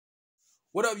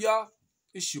What up, y'all?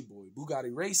 It's your boy,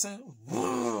 Bugatti Racing.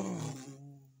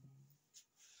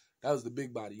 That was the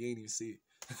big body. You ain't even see it.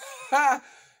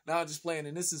 Now I'm just playing,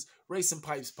 and this is Racing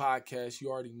Pipes Podcast.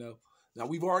 You already know. Now,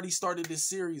 we've already started this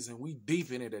series, and we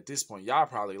deep in it at this point. Y'all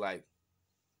probably like,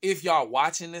 if y'all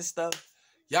watching this stuff,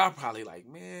 y'all probably like,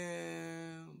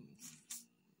 man,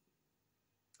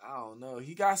 I don't know.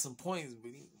 He got some points,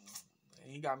 but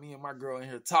he got me and my girl in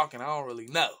here talking. I don't really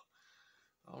know.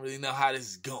 I don't really know how this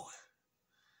is going.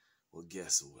 Well,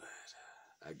 guess what?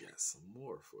 I got some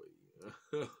more for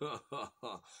you.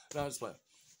 No, I'm just playing.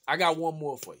 I got one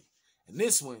more for you. And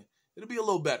this one, it'll be a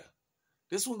little better.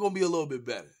 This one gonna be a little bit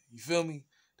better. You feel me?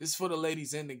 This is for the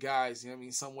ladies and the guys, you know what I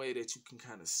mean? Some way that you can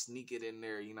kind of sneak it in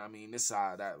there, you know what I mean? This is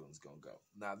how that one's gonna go.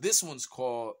 Now, this one's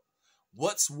called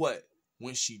What's What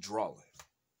When She Drawlin'.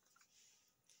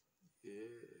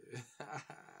 Yeah.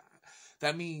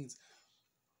 That means,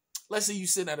 let's say you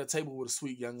sitting at a table with a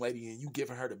sweet young lady and you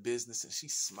giving her the business and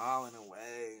she's smiling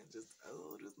away and just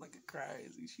looking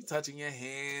crazy. She touching your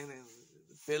hand and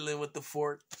fiddling with the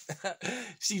fork.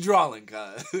 She drawling,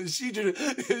 cuz.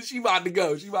 She about to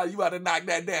go. You about to knock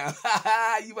that down.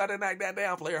 You about to knock that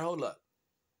down, player. Hold up.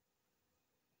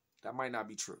 That might not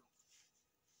be true.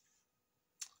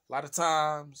 A lot of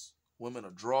times, women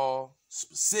will draw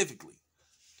specifically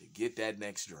to get that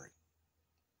next drink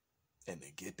and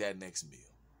to get that next meal.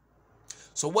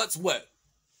 So what's what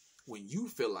when you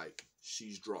feel like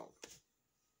she's drawing?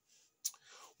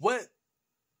 What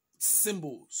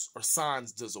symbols or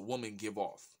signs does a woman give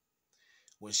off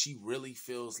when she really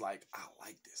feels like, I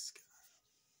like this guy?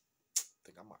 I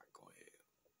think I might go ahead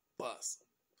and bust.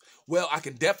 Well, I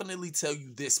can definitely tell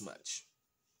you this much.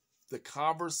 The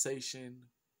conversation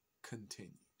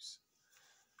continues.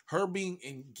 Her being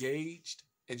engaged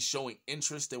and showing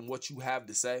interest in what you have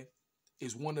to say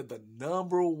is one of the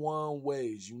number one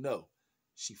ways you know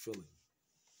she feeling you.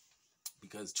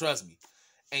 Because trust me,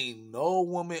 ain't no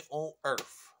woman on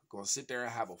earth gonna sit there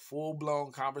and have a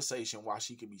full-blown conversation while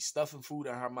she could be stuffing food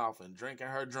in her mouth and drinking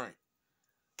her drink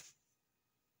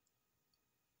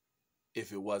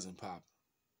if it wasn't popping.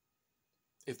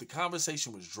 If the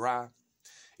conversation was dry,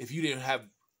 if you didn't have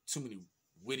too many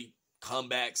witty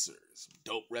comebacks or some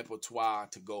dope repertoire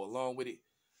to go along with it,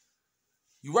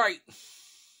 you're right.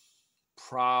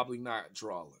 Probably not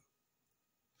drawing.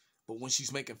 But when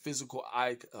she's making physical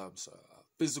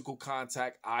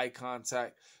contact, eye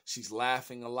contact, she's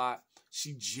laughing a lot,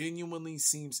 she genuinely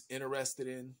seems interested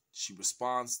in, she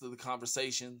responds to the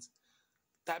conversations,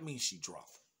 that means she drawing.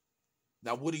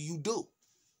 Now, what do?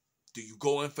 Do you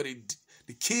go in for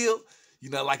the kill? You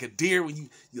know, like a deer when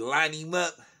you line him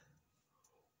up,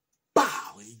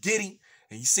 bow, and you get him,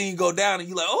 and you see him go down, and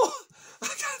you like, oh, I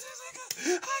got this,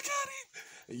 I got him.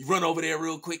 And you run over there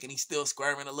real quick and he's still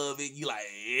squirming a little bit. And you like,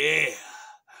 yeah,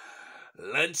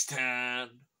 lunchtime.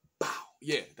 Bow.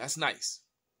 Yeah, that's nice.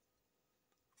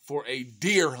 For a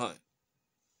deer hunt.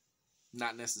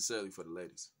 Not necessarily for the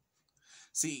ladies.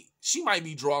 See, she might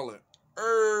be drawing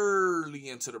early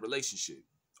into the relationship.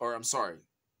 Or, I'm sorry,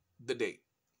 the date.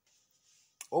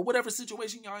 Or whatever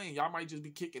situation y'all in. Y'all might just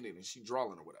be kicking it and she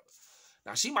drawing or whatever.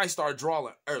 Now, she might start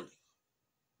drawing early.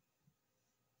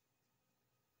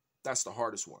 That's the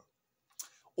hardest one.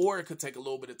 Or it could take a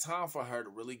little bit of time for her to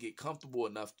really get comfortable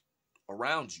enough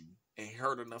around you and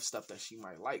heard enough stuff that she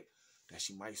might like, that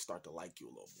she might start to like you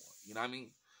a little more. You know what I mean?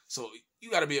 So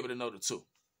you got to be able to know the two.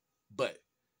 But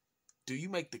do you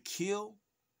make the kill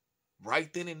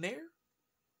right then and there?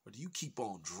 Or do you keep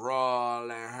on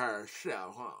drawing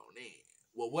herself on in?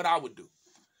 Well, what I would do,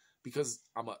 because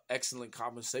I'm an excellent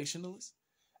conversationalist,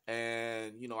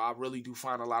 and, you know, I really do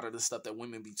find a lot of the stuff that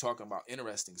women be talking about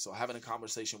interesting. So having a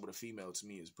conversation with a female to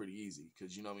me is pretty easy.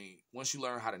 Because, you know what I mean? Once you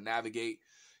learn how to navigate,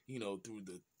 you know,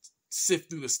 sift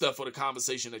through the stuff for the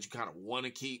conversation that you kind of want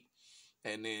to keep.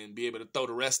 And then be able to throw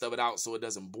the rest of it out so it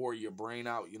doesn't bore your brain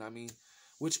out. You know what I mean?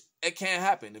 Which it can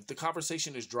happen. If the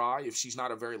conversation is dry, if she's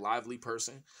not a very lively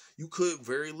person, you could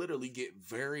very literally get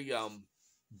very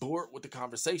bored with the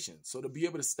conversation. So to be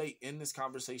able to stay in this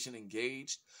conversation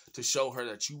engaged, to show her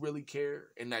that you really care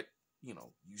and that, you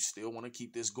know, you still want to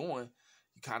keep this going,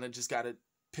 you kind of just got to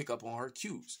pick up on her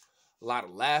cues. A lot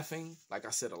of laughing, like I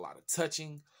said, a lot of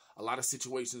touching, a lot of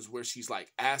situations where she's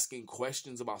like asking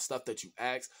questions about stuff that you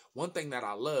ask. One thing that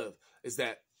I love is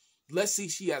that, let's see,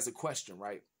 she has a question,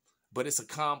 right? But it's a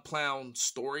compound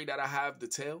story that I have to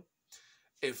tell.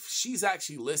 If she's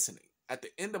actually listening, at the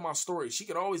end of my story, she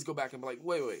could always go back and be like,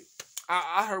 wait,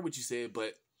 I heard what you said,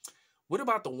 but what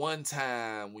about the one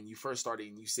time when you first started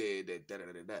and you said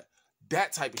that,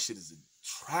 that type of shit is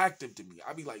attractive to me.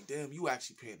 I'd be like, damn, you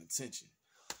actually paying attention.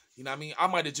 You know what I mean? I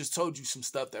might have just told you some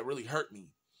stuff that really hurt me.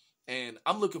 And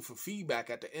I'm looking for feedback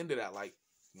at the end of that. Like,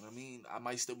 you know what I mean? I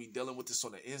might still be dealing with this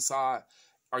on the inside.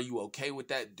 Are you okay with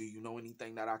that? Do you know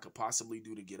anything that I could possibly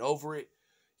do to get over it?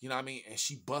 You know what I mean? And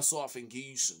she busts off and give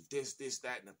you some this,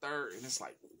 that, and the third. And it's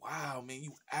like, wow, man,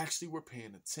 you actually were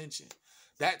paying attention.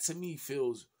 That to me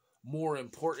feels more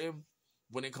important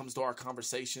when it comes to our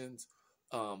conversations,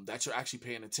 that you're actually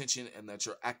paying attention and that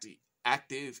you're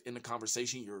active in the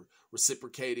conversation. You're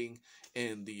reciprocating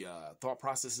in the thought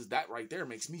processes. That right there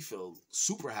makes me feel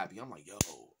super happy. I'm like, yo,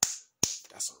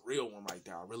 that's a real one right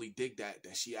there. I really dig that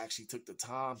she actually took the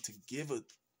time to give it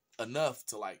enough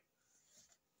to like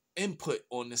input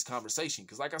on this conversation.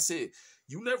 Because like I said,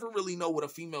 you never really know what a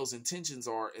female's intentions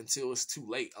are until it's too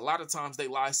late. A lot of times they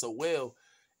lie so well,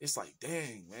 it's like,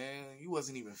 dang, man, you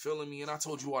wasn't even feeling me, and I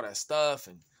told you all that stuff.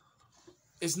 And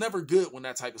it's never good when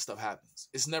that type of stuff happens.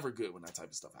 It's never good when that type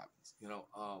of stuff happens. You know,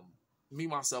 me,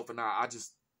 myself, and I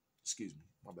just, excuse me,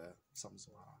 my bad. Something's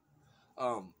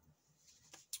wrong.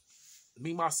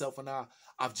 Me, myself, and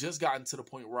I've just gotten to the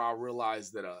point where I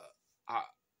realize that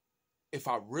if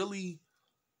I really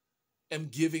am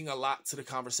giving a lot to the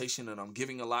conversation and I'm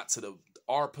giving a lot to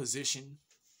our position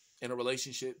in a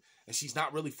relationship, and she's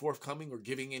not really forthcoming or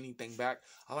giving anything back,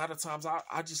 a lot of times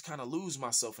I just kind of lose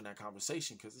myself in that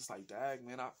conversation, because it's like, dang,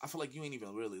 man, I feel like you ain't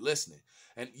even really listening.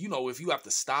 And, you know, if you have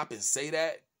to stop and say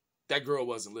that girl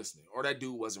wasn't listening, or that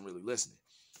dude wasn't really listening.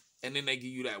 And then they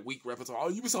give you that weak repertoire. Oh,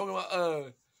 you was talking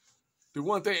about the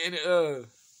one thing,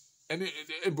 and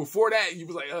before that, you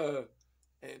was like,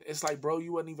 and it's like, bro,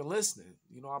 you wasn't even listening.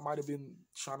 You know, I might have been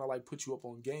trying to like put you up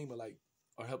on game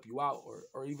or help you out,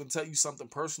 or even tell you something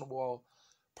personable.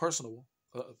 Not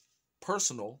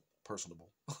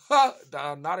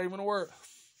even a word.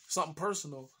 Something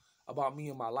personal about me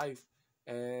and my life.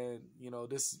 And, you know,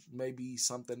 this may be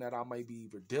something that I might be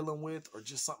either dealing with, or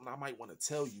just something I might want to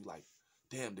tell you, like,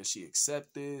 damn, does she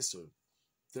accept this? Or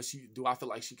do I feel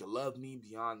like she could love me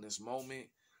beyond this moment?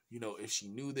 You know, if she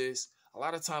knew this. A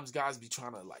lot of times guys be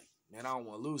trying to like, man, I don't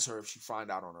want to lose her if she find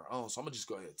out on her own. So I'm going to just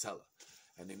go ahead and tell her.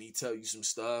 And then he tell you some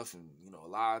stuff. And, you know, a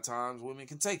lot of times women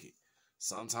can take it.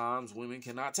 Sometimes women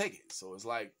cannot take it. So it's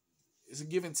like, it's a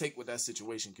give and take with that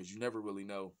situation, because you never really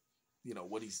know, you know,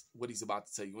 what he's about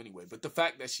to tell you anyway. But the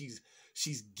fact that she's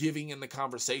giving in the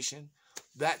conversation,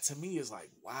 that to me is like,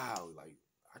 wow, like,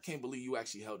 I can't believe you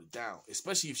actually held it down,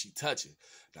 especially if she touch it.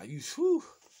 Now you, whew,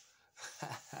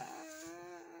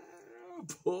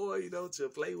 boy, don't you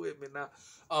play with me now.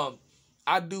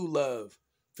 I do love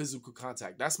physical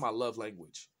contact. That's my love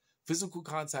language. Physical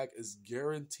contact is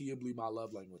guaranteedly my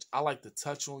love language. I like to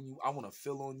touch on you. I want to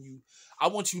feel on you. I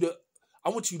want you to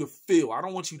feel. I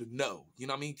don't want you to know. You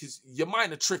know what I mean? Because your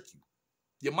mind will trick you.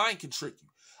 Your mind can trick you.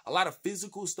 A lot of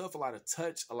physical stuff, a lot of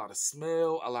touch, a lot of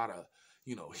smell, a lot of,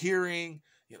 you know, hearing.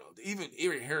 You know, even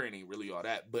hearing ain't really all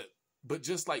that. But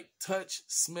just like touch,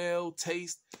 smell,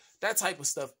 taste, that type of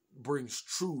stuff brings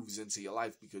truths into your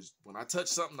life, because when I touch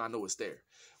something, I know it's there.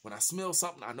 When I smell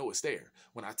something, I know it's there.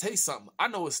 When I taste something, I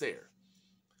know it's there.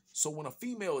 So when a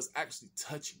female is actually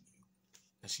touching you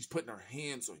and she's putting her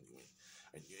hands on you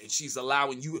and she's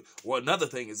allowing you, well, another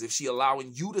thing is if she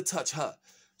allowing you to touch her,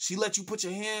 she let you put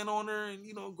your hand on her and,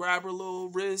 you know, grab her little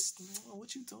wrist. Oh,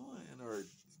 what you doing? Or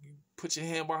you put your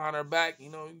hand behind her back, you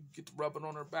know, you get to rub it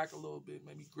on her back a little bit,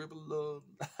 maybe grip a little.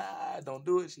 Don't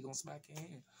do it. She gonna smack your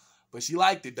hand. But she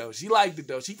liked it, though. She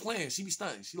playing. She be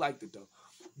stunting. She liked it, though.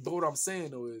 But what I'm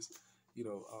saying, though, is, you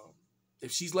know,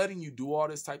 if she's letting you do all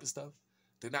this type of stuff,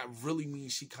 then that really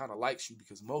means she kind of likes you,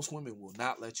 because most women will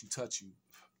not let you touch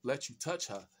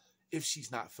her if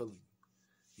she's not feeling you.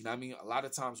 You know what I mean? A lot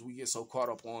of times we get so caught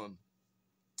up on,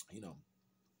 you know,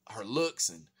 her looks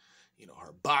and, you know,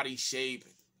 her body shape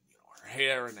and, you know, her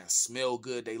hair and that smell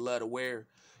good they love to wear,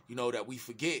 you know, that we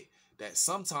forget that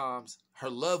sometimes her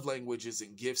love language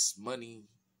isn't gifts, money,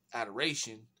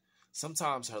 adoration.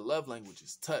 Sometimes her love language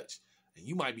is touch. And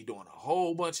you might be doing a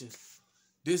whole bunch of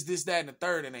this, that, and the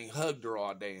third, and ain't hugged her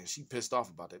all day, and she pissed off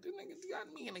about that. This nigga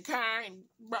got me in the car and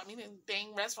brought me to the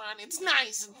dang restaurant. It's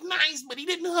nice, but he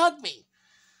didn't hug me.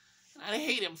 I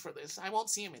hate him for this. I won't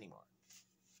see him anymore.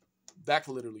 That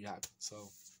could literally happen. So,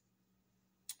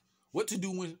 what to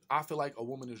do when I feel like a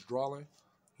woman is drawling?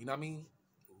 You know what I mean?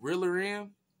 Reel her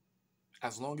in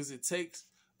as long as it takes,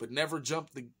 but never jump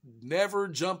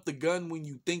the gun when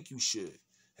you think you should,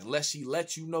 unless she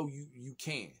lets you know you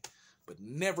can. But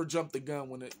never jump the gun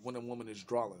when a woman is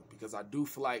drawling, because I do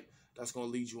feel like that's going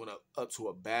to lead you up to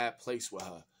a bad place with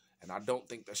her, and I don't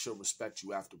think that she'll respect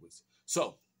you afterwards.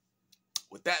 So,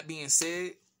 with that being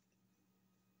said,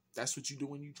 that's what you do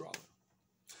when you drawling.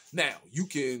 Now, you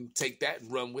can take that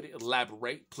and run with it,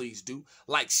 elaborate, please do.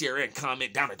 Like, share, and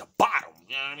comment down at the bottom.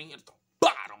 You know what I mean? At the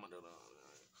bottom of the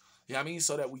You know what I mean?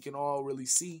 So that we can all really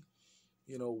see,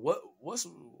 you know, what's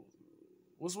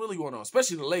really going on.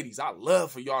 Especially the ladies. I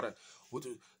love for y'all to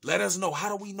let us know. How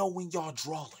do we know when y'all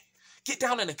drawling? Get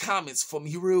down in the comments for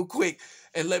me real quick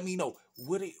and let me know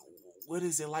what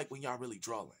is it like when y'all really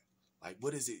drawling? Like,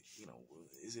 what is it, you know,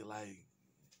 is it like,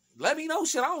 let me know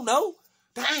shit, I don't know.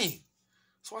 Dang.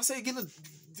 So I say get in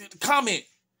the comment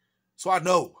so I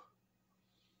know.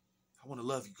 I want to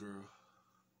love you, girl.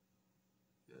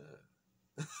 Yeah.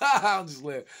 I'm just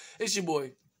laughing. It's your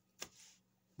boy,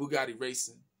 Bugatti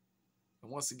Racing.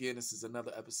 And once again, this is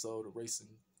another episode of Racing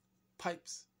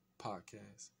Pipes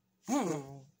Podcast.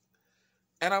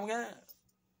 And I'm gone.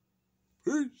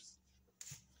 Peace.